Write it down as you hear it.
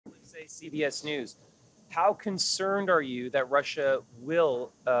CBS News. How concerned are you that Russia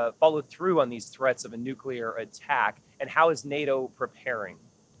will follow through on these threats of a nuclear attack, and how is NATO preparing?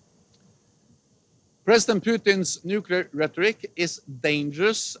 President Putin's nuclear rhetoric is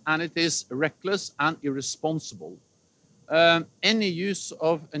dangerous, and it is reckless and irresponsible. Any use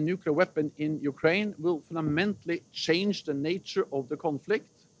of a nuclear weapon in Ukraine will fundamentally change the nature of the conflict.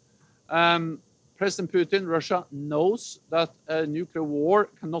 President Putin, Russia, knows that a nuclear war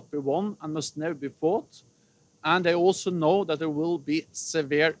cannot be won and must never be fought. And they also know that there will be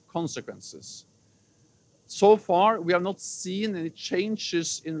severe consequences. So far, we have not seen any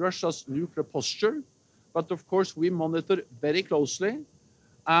changes in Russia's nuclear posture. But of course, we monitor very closely.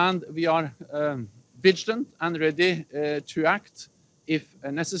 And we are vigilant and ready to act if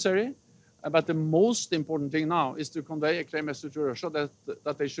necessary. But the most important thing now is to convey a clear message to Russia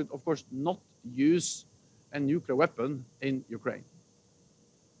that they should, of course, not use a nuclear weapon in Ukraine.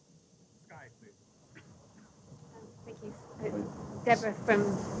 Sky, please. Thank you. Deborah from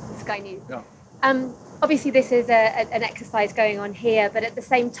Sky News. Yeah. Obviously, this is an exercise going on here, but at the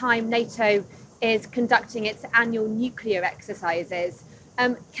same time, NATO is conducting its annual nuclear exercises.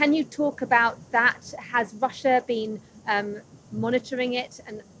 Can you talk about that? Has Russia been monitoring it?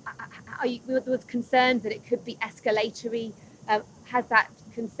 And there was concerns that it could be escalatory. Has that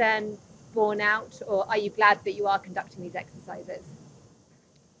concern borne out, or are you glad that you are conducting these exercises?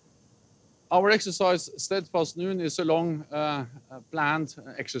 Our exercise, Steadfast Noon, is a long planned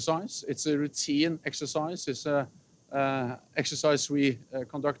exercise. It's a routine exercise. It's an exercise we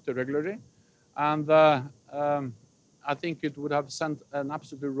conduct regularly. And I think it would have sent an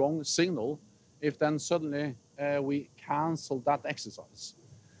absolutely wrong signal if then suddenly we cancel that exercise.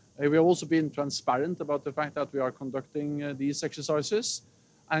 We have also been transparent about the fact that we are conducting these exercises,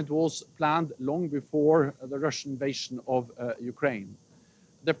 and it was planned long before the Russian invasion of Ukraine.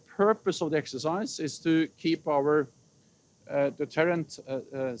 The purpose of the exercise is to keep our deterrent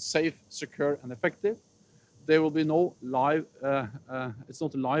safe, secure, and effective. There will be no live, it's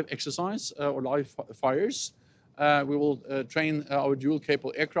not a live exercise or live fires. We will train our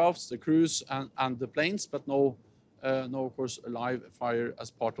dual-capable aircrafts, the crews, and the planes, but no, of course, a live fire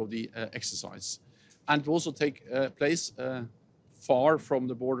as part of the exercise. And it will also take place far from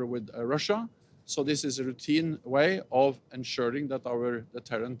the border with Russia. So this is a routine way of ensuring that our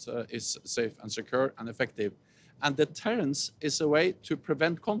deterrent is safe and secure and effective. And deterrence is a way to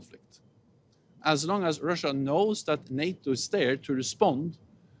prevent conflict. As long as Russia knows that NATO is there to respond,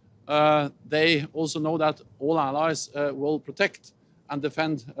 they also know that all allies will protect and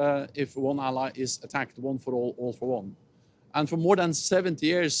defend if one ally is attacked, one for all for one. And for more than 70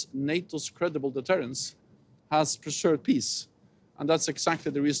 years, NATO's credible deterrence has preserved peace. And that's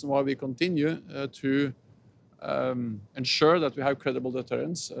exactly the reason why we continue to ensure that we have credible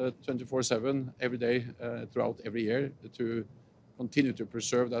deterrence 24/7, every day, throughout every year, to continue to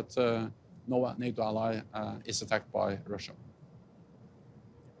preserve that no NATO ally is attacked by Russia.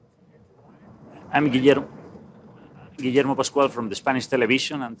 I'm Guillermo Pascual from the Spanish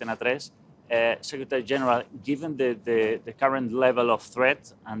television, Antena 3. Secretary General, given the current level of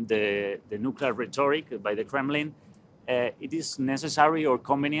threat and the nuclear rhetoric by the Kremlin, it is necessary or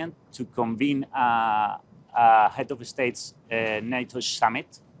convenient to convene a head of states NATO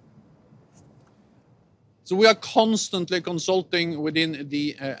summit? So we are constantly consulting within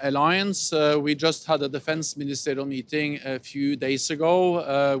the alliance. We just had a defense ministerial meeting a few days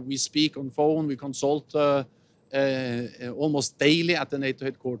ago. We speak on phone. We consult almost daily at the NATO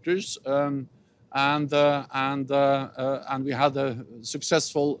headquarters. And we had a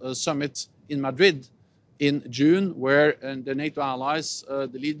successful summit in Madrid in June, where the NATO allies,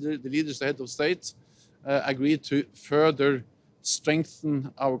 the leaders, the head of state, agreed to further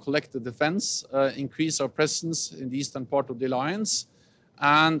strengthen our collective defense, increase our presence in the eastern part of the alliance,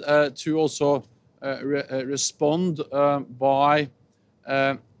 and to also respond by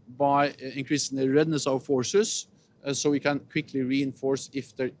increasing the readiness of our forces so we can quickly reinforce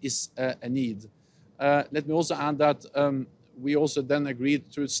if there is a need. Let me also add that we also then agreed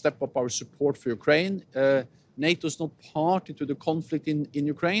to step up our support for Ukraine. NATO is not party to the conflict in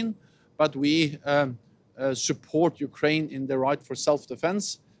Ukraine, but we support Ukraine in the right for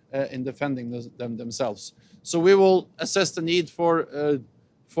self-defense in defending them themselves. So we will assess the need for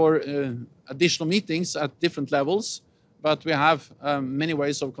additional meetings at different levels, but we have many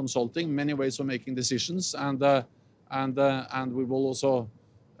ways of consulting, many ways of making decisions, and we will also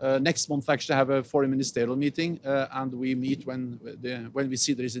next month actually have a foreign ministerial meeting, and we meet when we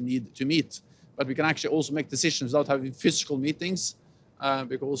see there is a need to meet. But we can actually also make decisions without having physical meetings,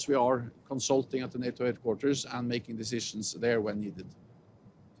 because we are consulting at the NATO headquarters and making decisions there when needed.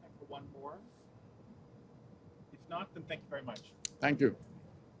 Time for one not, then thank you very much. Thank you.